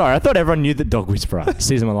 Oh, sorry. I thought everyone knew the dog whisperer,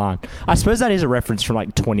 Caesar Milan. I suppose that is a reference from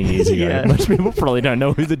like 20 years ago. Yeah. Most people probably don't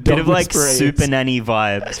know who the dog Bit of like whisperer is. Super Nanny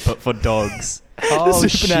vibes, but for dogs. Oh,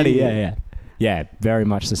 Super Nanny, shit. yeah, very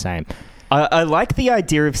much the same. I like the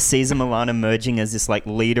idea of Caesar Milan emerging as this like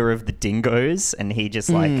leader of the dingoes, and he just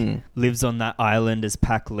like lives on that island as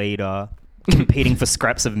pack leader, competing for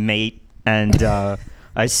scraps of meat, and I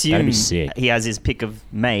assume That'd be sick. he has his pick of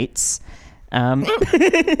mates.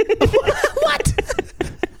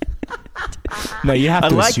 No, you have I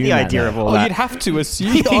to like assume the that, idea though. of all Oh, that. you'd have to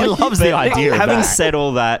assume. He loves the idea of Having that. said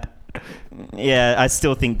all that, yeah, I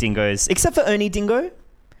still think dingoes, except for Ernie Dingo.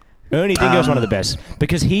 Ernie Dingo's one of the best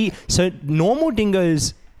because so normal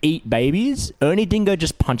dingoes eat babies. Ernie Dingo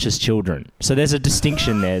just punches children. So there's a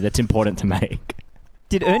distinction there that's important to make.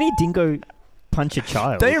 Did Ernie Dingo punch a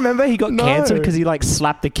child? Don't you remember he got No. cancer because he like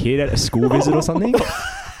slapped a kid at a school visit or something?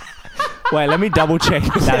 Wait, let me double check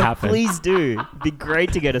if that happened. Please do. Be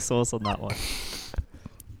great to get a source on that one.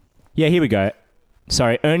 Yeah, here we go.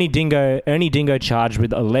 Sorry, Ernie Dingo charged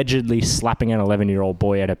with allegedly slapping an 11-year-old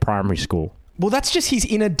boy at a primary school. Well, that's just his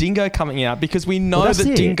inner dingo coming out because we know that's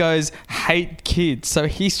that it. dingoes hate kids. So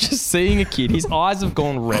he's just seeing a kid. His eyes have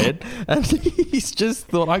gone red and he's just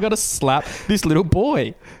thought, I got to slap this little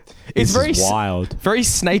boy. It's This very is wild. very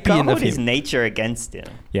Snapeyan Can't of hold his him. nature against him.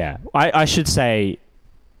 Yeah, I should say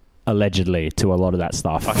allegedly to a lot of that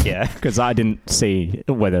stuff. Fuck yeah. Because I didn't see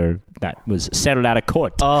whether that was settled out of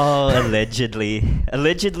court. Oh, allegedly.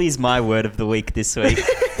 Allegedly is my word of the week this week.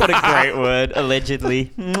 What a great word.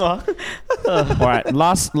 Allegedly. Mwah. All right,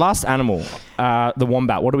 last animal, the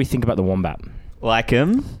wombat. What do we think about the wombat? Like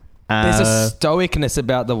him. There's a stoicness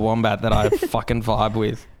about the wombat that I fucking vibe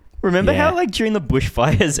with. Remember Yeah. how, like, during the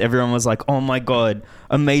bushfires, everyone was like, oh my God,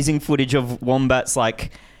 amazing footage of wombats,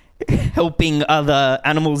 like, helping other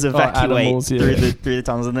animals evacuate animals, yeah. through the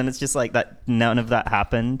tunnels. And then it's just like that. None of that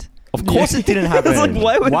happened. Of course it didn't happen. It's like,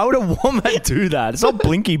 why would- a wombat do that? It's not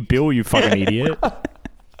Blinky Bill, you fucking idiot.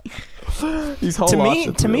 His whole to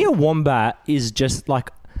life's me, real. a wombat is just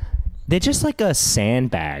like they're just like a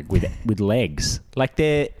sandbag with legs. Like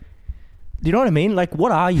they're, you know what I mean? Like,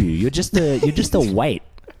 what are you? You're just a weight.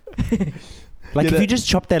 Like, if you just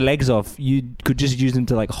chop their legs off, you could just use them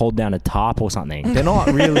to like hold down a tarp or something. They're not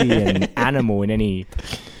really an animal in any.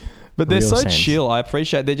 But they're real so sense. chill. I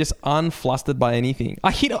appreciate they're just unflustered by anything.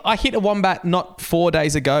 I hit a wombat not 4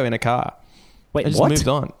 days ago in a car. Wait, I just what? moved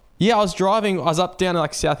on. Yeah, I was up down in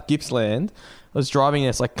like South Gippsland. I was driving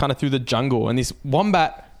this like kind of through the jungle, and this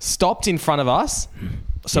wombat stopped in front of us.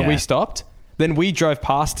 So Yeah. we stopped. Then we drove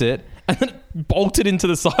past it, and then it bolted into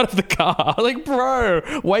the side of the car. Like, bro,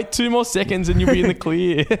 wait 2 more seconds and you'll be in the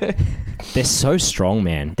clear. They're so strong,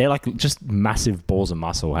 man. They're like just massive balls of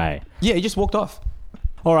muscle, hey? Yeah, he just walked off.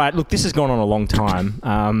 All right, look, this has gone on a long time.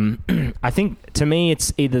 I think, to me,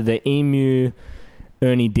 it's either the emu,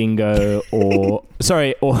 Ernie Dingo, or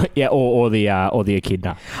the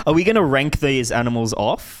echidna. Are we going to rank these animals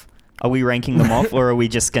off? Are we ranking them off, or are we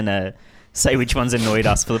just going to say which ones annoyed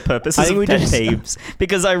us for the purposes of pet peeves?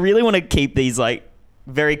 Because I really want to keep these like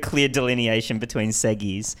very clear delineation between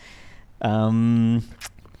seggies. To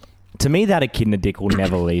me, that echidna dick will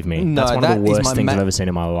never leave me. No, that's one of the worst things I've ever seen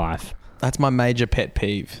in my life. That's my major pet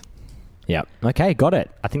peeve. Yep. Okay, got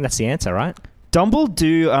it. I think that's the answer, right? Dumble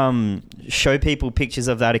do show people pictures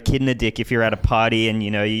of that echidna dick if you're at a party and,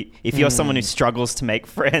 you know, if you're someone who struggles to make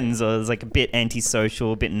friends or is like a bit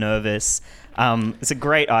antisocial, a bit nervous. It's a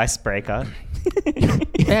great icebreaker.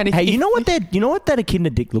 Hey, you know what that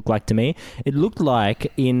echidna dick looked like to me? It looked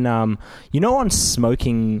like in on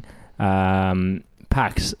smoking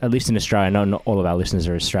packs, at least in Australia. No, not all of our listeners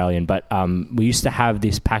are Australian, but we used to have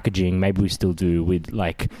this packaging, maybe we still do, with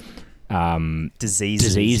like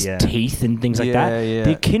diseased teeth and things like that. Yeah.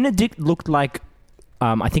 The echidna dick looked like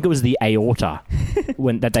I think it was the aorta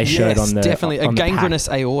that they showed on the definitely on a the gangrenous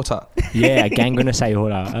pack. aorta. Yeah, a gangrenous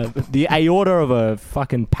aorta. The aorta of a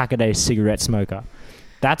fucking Pack-A-Day cigarette smoker.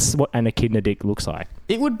 That's what an echidna dick looks like.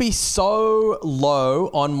 It would be so low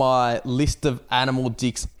on my list of animal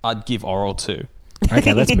dicks I'd give oral to.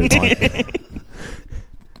 Okay, let's move on.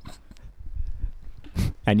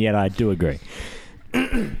 And yet I do agree.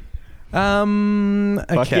 Okay.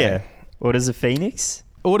 Fuck yeah. Orders of Phoenix?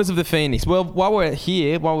 Orders of the Phoenix. Well, while we're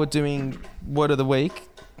here, while we're doing Word of the Week,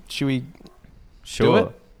 should we do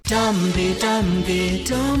it? Dumpy,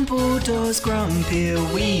 Dumbledore's grumpy.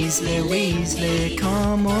 Weasley,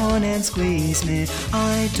 come on and squeeze me.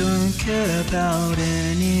 I don't care about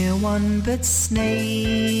anyone but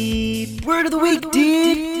Snape. Word of the week,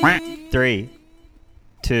 dude. 3,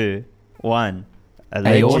 2, 1. Aorta.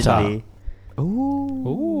 Allegedly.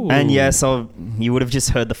 Ooh. And yes, you would have just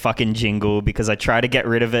heard the fucking jingle because I tried to get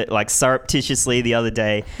rid of it like surreptitiously the other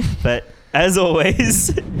day. But as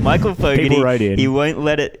always, Michael People wrote in.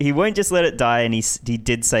 Fogarty, he won't just let it die, and he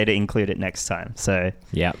did say to include it next time. So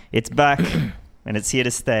yeah, it's back and it's here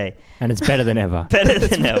to stay. And it's better than ever. Better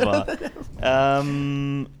than ever.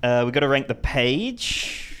 We got to rank the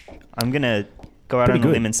page. I'm gonna go out on a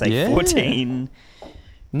limb and say 14.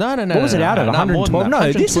 No. What was it out of? 112?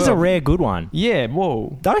 No, this is a rare good one. Yeah,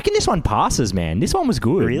 whoa. I reckon this one passes, man. This one was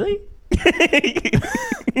good. Really?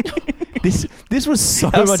 This was so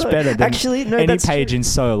much better than any page true. in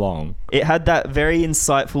so long. It had that very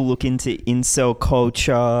insightful look into incel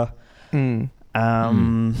culture. That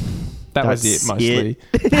was it, mostly.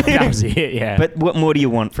 That was it, yeah. But what more do you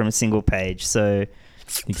want from a single page? So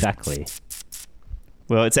exactly.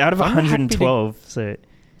 Well, it's out of 112, so...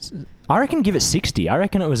 I reckon give it 60. I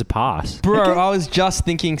reckon it was a pass. Bro, I was just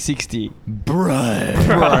thinking 60. Bro.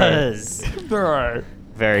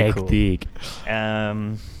 Very hectic.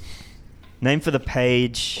 Cool. Name for the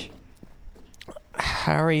page.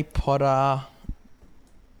 Harry Potter.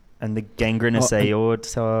 And the gangrenous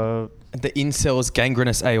aorta. The incel's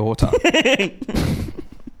gangrenous aorta.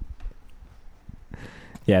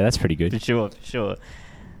 Yeah, that's pretty good. Sure.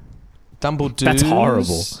 Dumbledore. That's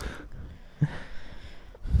horrible.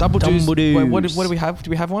 Dumbledore's. Wait, what do we have? Do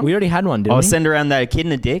we have one? We already had one, didn't we? Send around that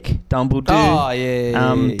echidna dick. Dumbledore. Oh, yeah.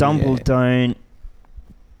 Dumbledore.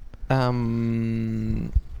 I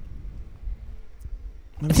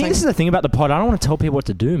think this is the thing about the pod. I don't want to tell people what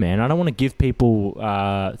to do, man. I don't want to give people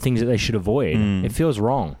things that they should avoid. It feels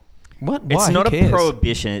wrong. What? It's Why? not Who a cares?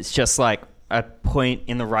 prohibition. It's just like a point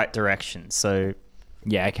in the right direction. So,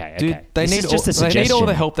 yeah, okay. Dude, they This need is just a they need all suggestion.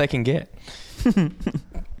 the help they can get.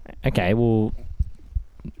 Okay, well,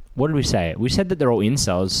 what did we say? We said that they're all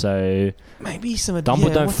incels, so Maybe some of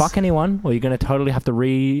Dumbledore don't fuck anyone, or you're going to totally have to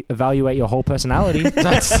re-evaluate your whole personality.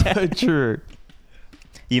 That's so true.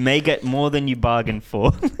 you may get more than you bargained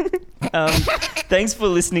for. Thanks for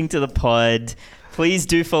listening to the pod. Please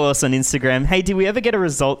do follow us on Instagram. Hey, did we ever get a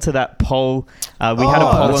result to that poll? We had a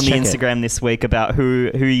poll on the Instagram this week about who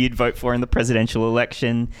you'd vote for in the presidential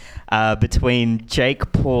election between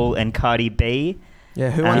Jake Paul and Cardi B. Yeah,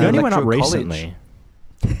 who It won only went up Electoral recently.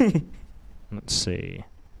 Let's see.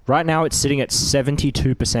 Right now, it's sitting at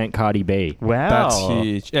 72% Cardi B. Wow. That's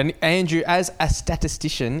huge. And Andrew, as a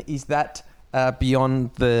statistician, is that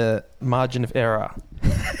beyond the margin of error?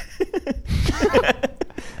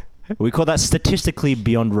 We call that statistically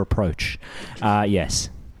beyond reproach. Yes.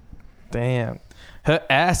 Damn. Her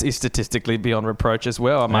ass is statistically beyond reproach as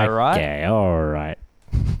well, am I right? Okay, all right.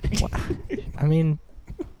 I mean,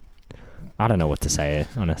 I don't know what to say,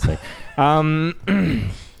 honestly.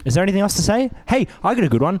 Is there anything else to say? Hey, I got a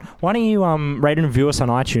good one. Why don't you rate and review us on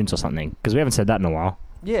iTunes or something? Because we haven't said that in a while.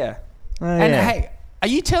 Yeah. And Hey, are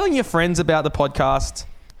you telling your friends about the podcast?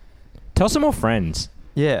 Tell some more friends.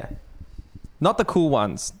 Yeah. Not the cool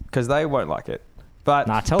ones, because they won't like it. But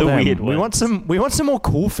Nah, tell The them. weird We want some more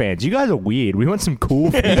cool fans. You guys are weird. We want some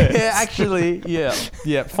cool fans. yeah, actually,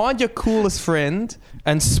 yeah. Find your coolest friend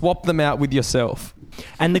and swap them out with yourself.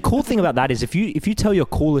 And the cool thing about that is if you tell your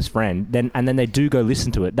coolest friend, then they do go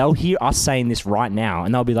listen to it, they'll hear us saying this right now,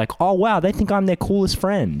 and they'll be like, "Oh wow, they think I'm their coolest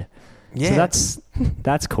friend." Yeah. So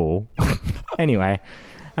that's cool. Anyway,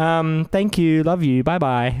 thank you, love you, bye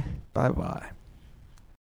bye. Bye-bye.